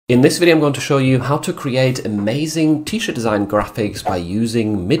In this video, I'm going to show you how to create amazing t-shirt design graphics by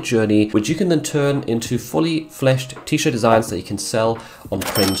using Midjourney, which you can then turn into fully fleshed t-shirt designs that you can sell on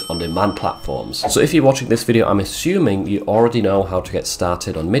print on demand platforms. So if you're watching this video, I'm assuming you already know how to get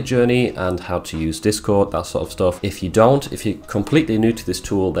started on Midjourney and how to use Discord, that sort of stuff. If you don't, if you're completely new to this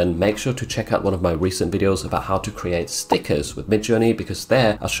tool, then make sure to check out one of my recent videos about how to create stickers with Midjourney, because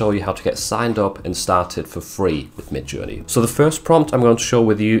there I'll show you how to get signed up and started for free with Midjourney. So the first prompt I'm going to show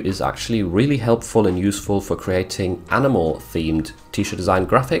with you is actually really helpful and useful for creating animal themed t-shirt design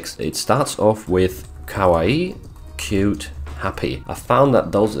graphics. It starts off with kawaii, cute, happy. I found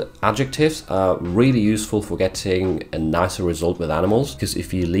that those adjectives are really useful for getting a nicer result with animals, because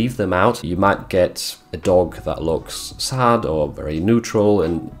if you leave them out, you might get a dog that looks sad or very neutral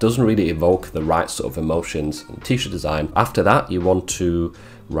and doesn't really evoke the right sort of emotions in t-shirt design. After that, you want to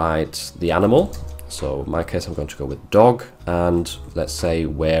write the animal. So in my case, I'm going to go with dog, and let's say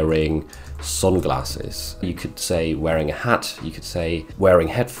wearing sunglasses. You could say wearing a hat, you could say wearing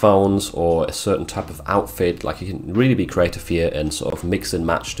headphones or a certain type of outfit. Like, you can really be creative here and sort of mix and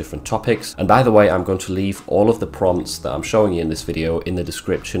match different topics. And by the way, I'm going to leave all of the prompts that I'm showing you in this video in the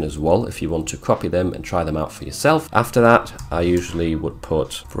description as well, if you want to copy them and try them out for yourself. After that, I usually would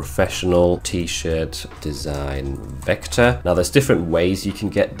put professional t-shirt design vector. Now there's different ways you can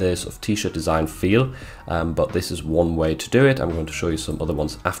get this sort of t-shirt design feel, but this is one way to do it. I'm going to show you some other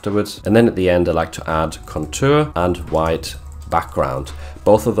ones afterwards. And then at the end, I like to add contour and white background.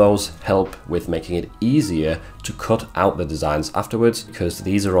 Both of those help with making it easier to cut out the designs afterwards, because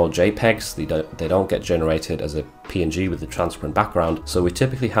these are all JPEGs. They don't get generated as a PNG with the transparent background. So we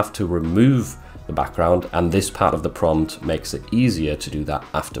typically have to remove the background, and this part of the prompt makes it easier to do that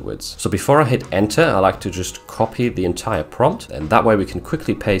afterwards. So before I hit enter, I like to just copy the entire prompt, and that way we can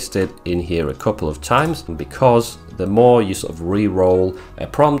quickly paste it in here a couple of times. And because the more you sort of re-roll a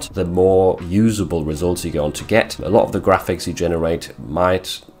prompt, the more usable results you're going to get. A lot of the graphics you generate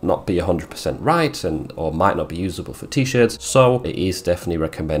might not be 100% right or might not be usable for t-shirts, so it is definitely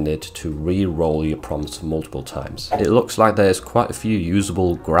recommended to re-roll your prompts multiple times. It looks like there's quite a few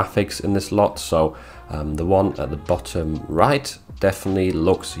usable graphics in this lot, so the one at the bottom right definitely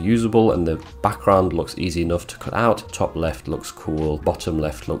looks usable, and the background looks easy enough to cut out. Top left looks cool, bottom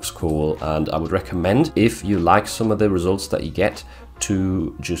left looks cool, and I would recommend, if you like some of the results that you get,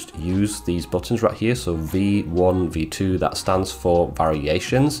 to just use these buttons right here. So V1, V2, that stands for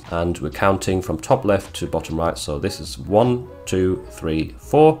variations, and we're counting from top left to bottom right. So this is 1, 2, 3,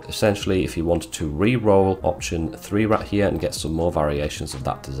 4. Essentially, if you wanted to re-roll option 3 right here and get some more variations of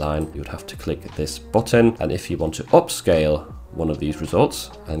that design, you would have to click this button. And if you want to upscale one of these results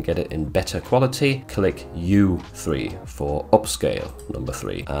and get it in better quality, click U3 for upscale number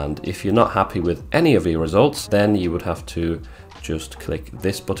 3. And if you're not happy with any of your results, then you would have to just click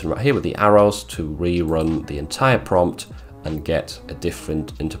this button right here with the arrows to rerun the entire prompt and get a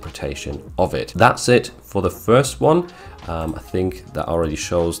different interpretation of it. That's it for the first one. I think that already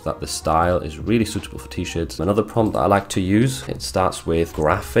shows that the style is really suitable for t-shirts. Another prompt that I like to use, it starts with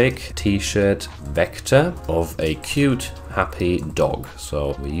graphic t-shirt vector of a cute, happy dog.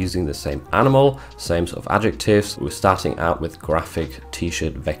 So we're using the same animal, same sort of adjectives. We're starting out with graphic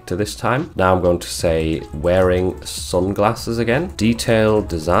t-shirt vector this time. Now I'm going to say wearing sunglasses again, detailed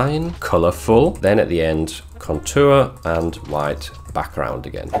design, colorful, then at the end, contour and white background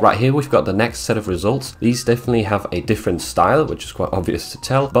again. Right here we've got the next set of results. These definitely have a different style, which is quite obvious to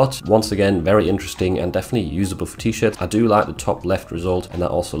tell, but once again very interesting and definitely usable for t-shirts. I do like the top left result, and that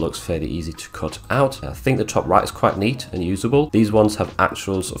also looks fairly easy to cut out. I think the top right is quite neat and usable. These ones have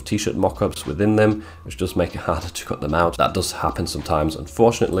actuals of t-shirt mock-ups within them, which does make it harder to cut them out. That does happen sometimes,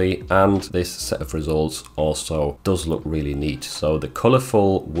 unfortunately, and this set of results also does look really neat. So the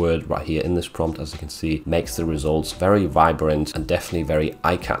colorful word right here in this prompt, as you can see, makes the results very vibrant and definitely very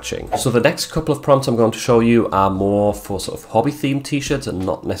eye-catching. So the next couple of prompts I'm going to show you are more for sort of hobby themed t-shirts and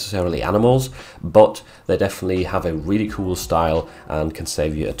not necessarily animals, but they definitely have a really cool style and can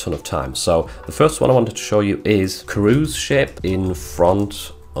save you a ton of time. So the first one I wanted to show you is cruise ship in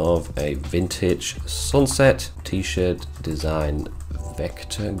front of a vintage sunset t-shirt design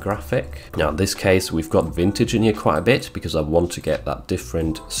vector graphic. Now in this case we've got vintage in here quite a bit because I want to get that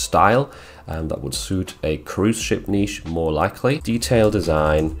different style, and that would suit a cruise ship niche more likely. Detail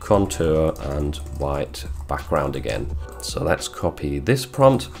design, contour and white background again. So let's copy this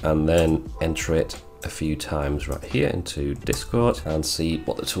prompt and then enter it a few times right here into Discord and see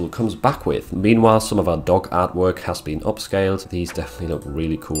what the tool comes back with. Meanwhile, some of our dog artwork has been upscaled. These definitely look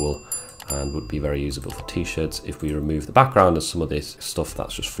really cool and would be very usable for t-shirts if we remove the background and some of this stuff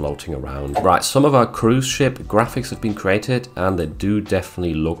that's just floating around. Right, some of our cruise ship graphics have been created and they do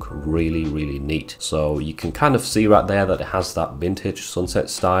definitely look really, really neat. So you can kind of see right there that it has that vintage sunset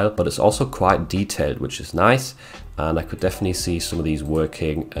style, but it's also quite detailed, which is nice. And I could definitely see some of these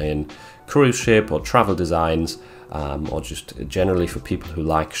working in cruise ship or travel designs, or just generally for people who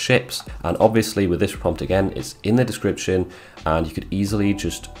like ships. And obviously with this prompt, again, it's in the description, and you could easily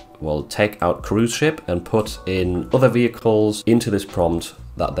just, well, take out cruise ship and put in other vehicles into this prompt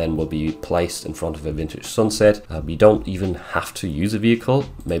that then will be placed in front of a vintage sunset. You don't even have to use a vehicle.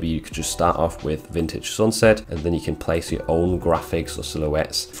 Maybe you could just start off with vintage sunset, and then you can place your own graphics or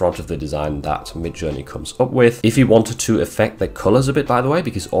silhouettes in front of the design that Midjourney comes up with. If you wanted to affect the colors a bit, by the way,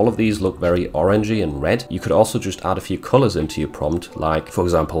 because all of these look very orangey and red, you could also just add a few colors into your prompt, like for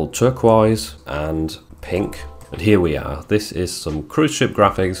example turquoise and pink. And here we are. This is some cruise ship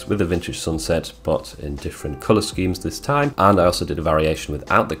graphics with a vintage sunset, but in different color schemes this time. And I also did a variation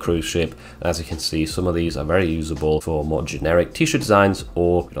without the cruise ship. As you can see, some of these are very usable for more generic t-shirt designs,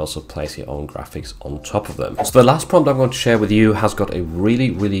 or you could also place your own graphics on top of them. So the last prompt I'm going to share with you has got a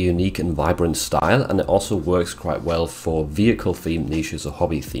really, really unique and vibrant style, and it also works quite well for vehicle themed niches or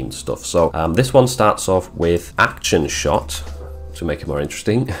hobby themed stuff. So this one starts off with action shot, to make it more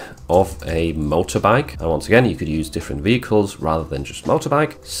interesting, of a motorbike. And once again, you could use different vehicles rather than just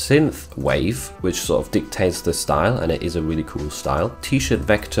motorbike. SYNTHWAVE, which sort of dictates the style, and it is a really cool style. T-shirt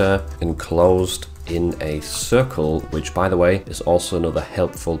vector enclosed in a circle, which by the way is also another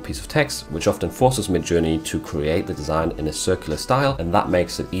helpful piece of text, which often forces Midjourney to create the design in a circular style, and that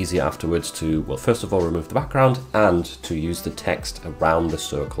makes it easier afterwards to, well, first of all remove the background and to use the text around the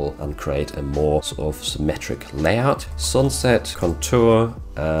circle and create a more sort of symmetric layout. Sunset, contour,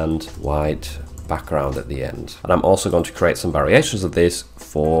 and white background at the end. And I'm also going to create some variations of this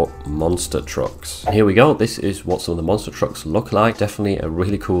for monster trucks. And here we go. This is what some of the monster trucks look like. Definitely a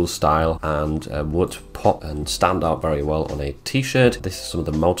really cool style, and would pop and stand out very well on a t-shirt. This is some of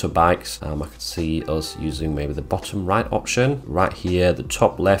the motorbikes. I could see us using maybe the bottom right option right here, the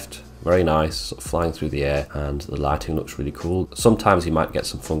top left. Very nice, sort of flying through the air, and the lighting looks really cool. Sometimes you might get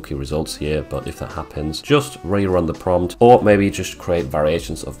some funky results here, but if that happens, just rerun the prompt, or maybe just create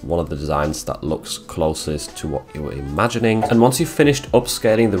variations of one of the designs that looks closest to what you were imagining. And once you've finished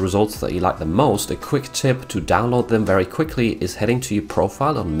upscaling the results that you like the most, a quick tip to download them very quickly is heading to your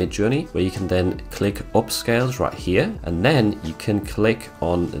profile on Midjourney, where you can then click upscales right here, and then you can click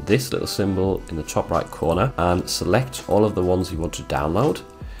on this little symbol in the top right corner and select all of the ones you want to download,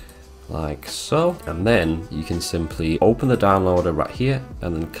 like so, and then you can simply open the downloader right here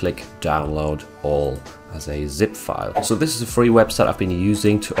and then click download all as a zip file. So this is a free website I've been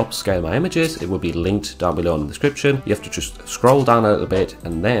using to upscale my images. It will be linked down below in the description. You have to just scroll down a little bit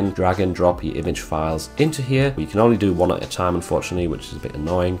and then drag and drop your image files into here. You can only do one at a time, unfortunately, which is a bit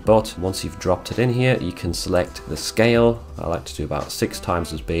annoying, but once you've dropped it in here, you can select the scale. I like to do about 6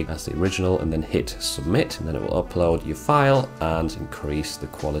 times as big as the original, and then hit submit, and then it will upload your file and increase the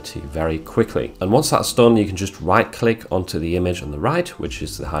quality very quickly. And once that's done, you can just right click onto the image on the right, which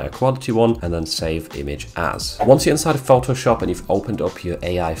is the higher quality one, and then save image as. Once you're inside of Photoshop and you've opened up your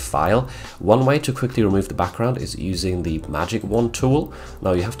AI file, one way to quickly remove the background is using the magic wand tool.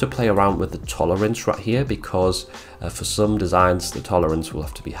 Now you have to play around with the tolerance right here, because for some designs the tolerance will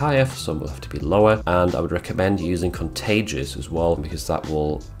have to be higher, for some will have to be lower, and I would recommend using contagious as well, because that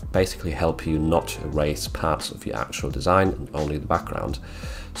will basically help you not erase parts of your actual design and only the background.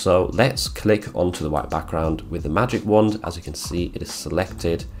 So let's click onto the white background with the magic wand. As you can see, it is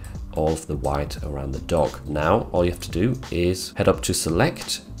selected all of the white around the dog. Now all you have to do is head up to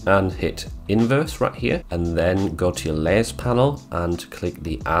select and hit inverse right here, and then go to your layers panel and click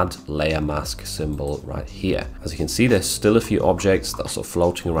the add layer mask symbol right here. As you can see, there's still a few objects that are sort of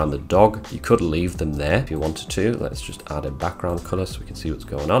floating around the dog. You could leave them there if you wanted to. Let's just add a background color so we can see what's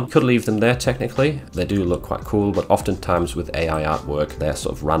going on. You could leave them there technically. They do look quite cool, but oftentimes with AI artwork, they're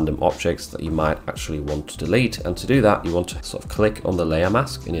sort of random objects that you might actually want to delete. And to do that, you want to sort of click on the layer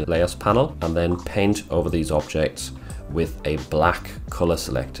mask in your layers panel and then paint over these objects with a black color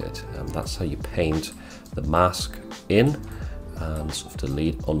selected, and that's how you paint the mask in and sort of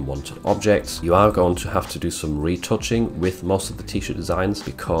delete unwanted objects. You are going to have to do some retouching with most of the t-shirt designs,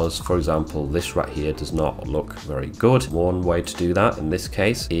 because for example this right here does not look very good. One way to do that in this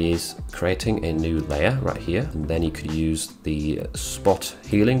case is creating a new layer right here, and then you could use the spot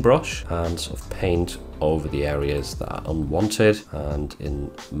healing brush and sort of paint over the areas that are unwanted, and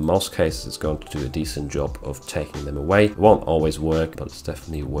in most cases it's going to do a decent job of taking them away. It won't always work, but it's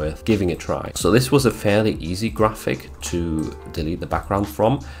definitely worth giving a try. So this was a fairly easy graphic to delete the background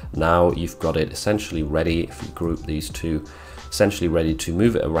from. Now you've got it essentially ready, if you group these two, essentially ready to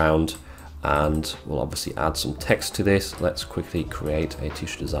move it around, and we'll obviously add some text to this. Let's quickly create a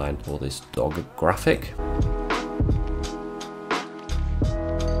t-shirt design for this dog graphic.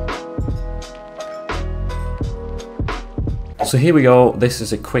 So here we go. This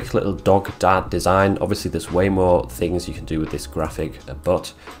is a quick little dog dad design. Obviously there's way more things you can do with this graphic,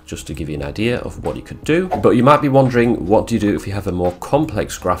 but just to give you an idea of what you could do. But you might be wondering, what do you do if you have a more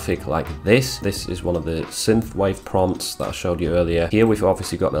complex graphic like this? This is one of the SYNTHWAVE prompts that I showed you earlier. Here we've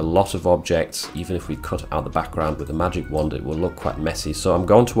obviously got a lot of objects. Even if we cut out the background with a magic wand, it will look quite messy. So I'm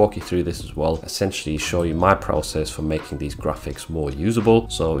going to walk you through this as well, essentially show you my process for making these graphics more usable.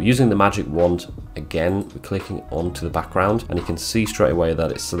 So using the magic wand, again, we're clicking onto the background, and you can see straight away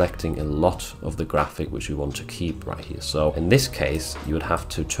that it's selecting a lot of the graphic which we want to keep right here. So in this case, you would have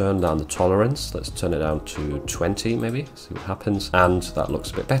to turn down the tolerance. Let's turn it down to 20 maybe, see what happens. And that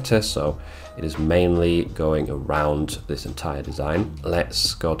looks a bit better. So it is mainly going around this entire design.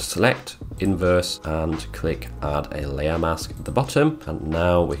 Let's go to select, inverse, and click add a layer mask at the bottom. And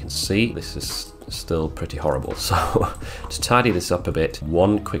now we can see this is still pretty horrible. So to tidy this up a bit,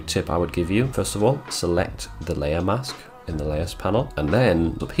 one quick tip I would give you, first of all, select the layer mask in the layers panel, and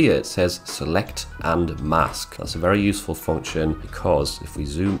then up here it says select and mask. That's a very useful function, because if we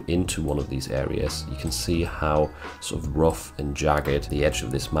zoom into one of these areas, you can see how sort of rough and jagged the edge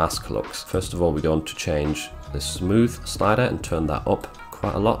of this mask looks. First of all, we're going to change the smooth slider and turn that up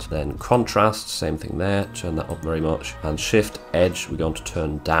quite a lot. Then contrast, same thing there, turn that up very much. And shift edge, we're going to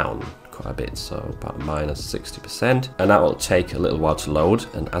turn down quite a bit, so about -60%, and that will take a little while to load.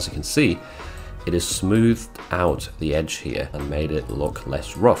 And as you can see, it has smoothed out the edge here and made it look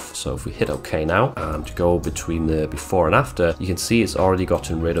less rough. So if we hit OK now and go between the before and after, you can see it's already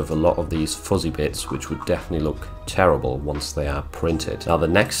gotten rid of a lot of these fuzzy bits, which would definitely look terrible once they are printed. Now the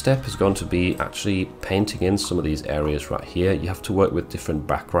next step is going to be actually painting in some of these areas right here. You have to work with different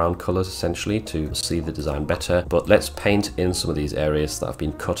background colors essentially to see the design better, but let's paint in some of these areas that have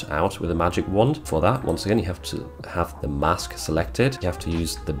been cut out with a magic wand. For that, once again, you have to have the mask selected. You have to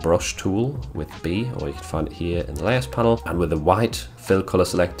use the brush tool with B, or you can find it here in the layers panel, and with the white fill color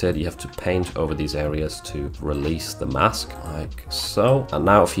selected, you have to paint over these areas to release the mask, like so. And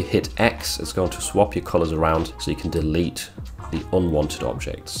now if you hit X, it's going to swap your colors around so you can delete the unwanted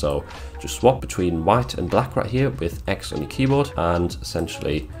objects. So just swap between white and black right here with X on your keyboard, and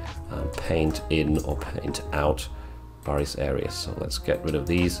essentially paint in or paint out various areas. So let's get rid of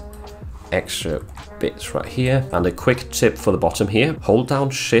these extra bits right here. And a quick tip for the bottom here, hold down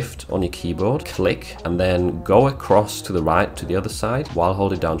Shift on your keyboard, click, and then go across to the right to the other side while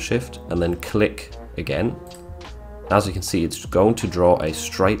holding down Shift, and then click again. As you can see, it's going to draw a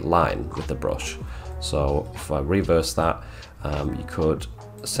straight line with the brush. So if I reverse that, you could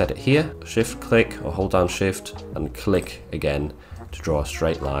set it here, Shift click, or hold down Shift and click again to draw a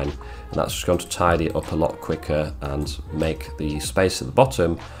straight line, and that's just going to tidy it up a lot quicker and make the space at the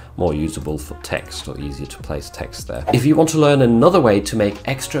bottom more usable for text, or easier to place text there. If you want to learn another way to make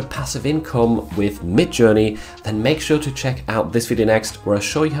extra passive income with Midjourney, then make sure to check out this video next, where I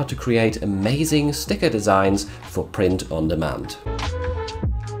show you how to create amazing sticker designs for print on demand.